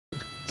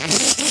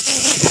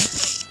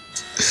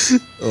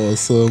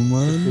Awesome,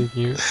 man. Thank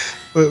you.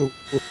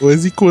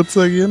 Where's the quotes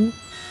again?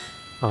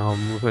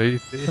 What do you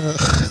say?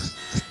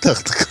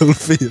 Tactical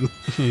fail.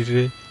 You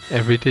say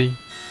everything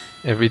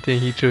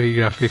he threw a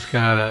graphics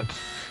card at.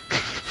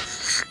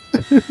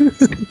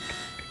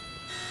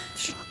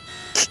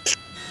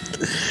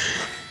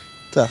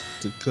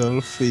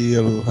 Tactical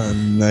fail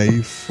and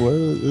knife. What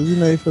is the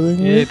knife, I think?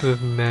 Yeah, it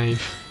was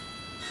knife.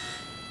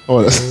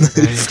 Oh, that's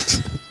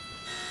Nice.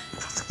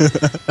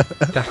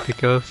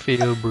 Tactical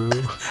fail, bro.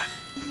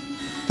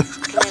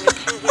 Commander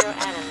 20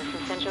 Adam, this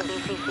is Central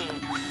BCC.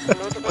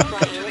 Multiple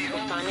SWAT units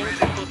responding to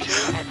CQ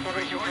at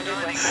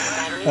 1700 West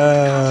Avenue.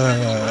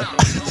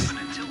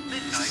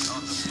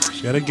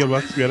 We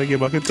gotta get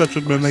back in touch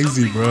with men like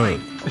Zebra.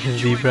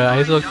 Zebra,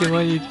 I saw him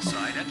on YouTube.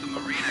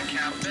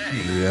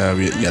 Yeah,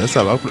 let's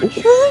have a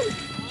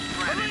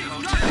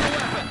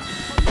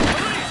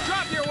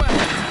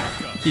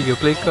He can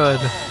play card,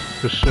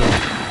 for sure.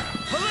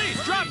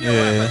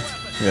 yeah,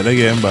 we gotta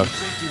get him back.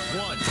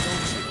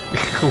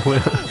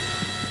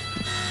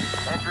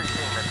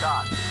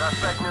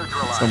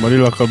 Somebody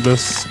lock up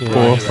this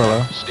poor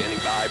fella. Standing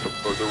by for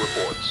further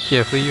reports.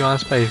 Careful, you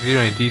want Spicy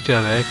right each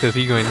other, cause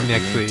he going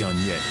next way.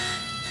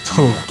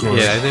 Oh god.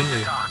 Yeah, I didn't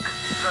know.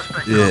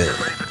 Yeah.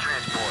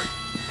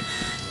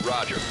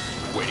 Roger.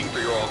 Waiting for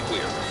your all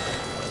clear.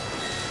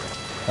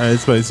 Alright,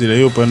 Spicy, let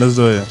you open this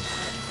door here.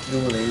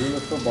 No, they will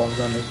look for bombs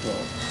on this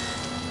wall.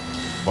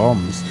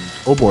 Bombs.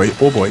 Oh boy,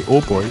 oh boy,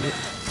 oh boy.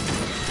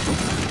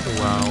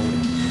 Wow.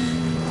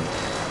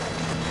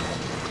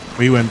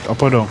 We went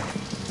up or down?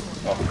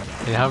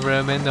 They have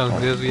ramen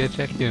downstairs, we are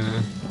checking, you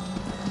know.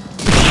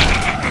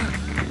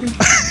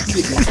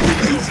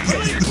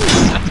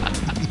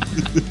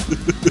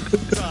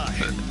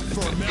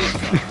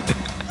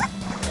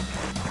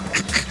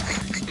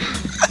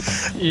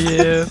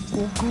 Yeah.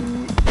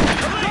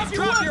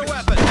 Drop your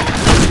weapon!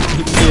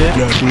 Yeah.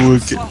 Yeah,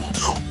 work it.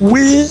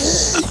 Wait!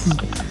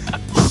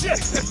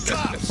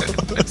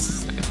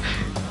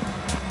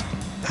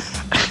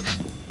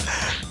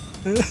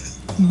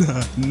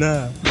 Nah.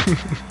 Nah.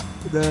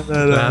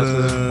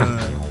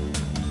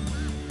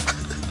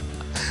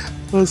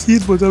 Oh, see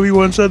it, but are we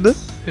one shot there?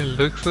 It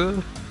looks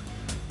so.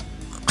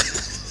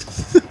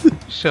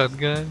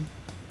 Shotgun.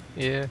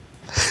 Yeah.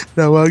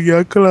 Now I'll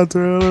get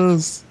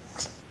collaterals.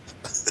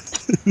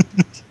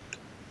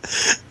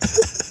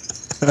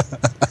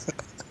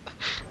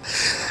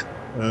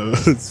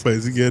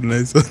 Spicy get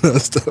nice on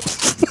that stuff.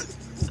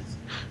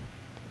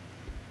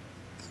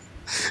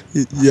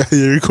 Yeah,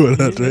 you record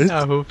that, right?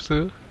 I hope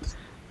so.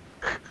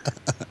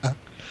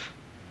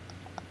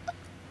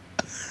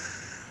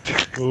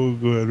 Oh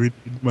god, we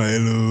need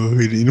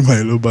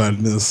Milo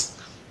badness.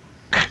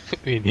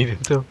 We need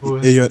it to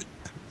hold. Hey,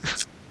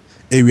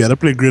 we gotta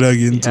play grid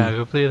again too. Yeah,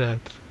 go play that.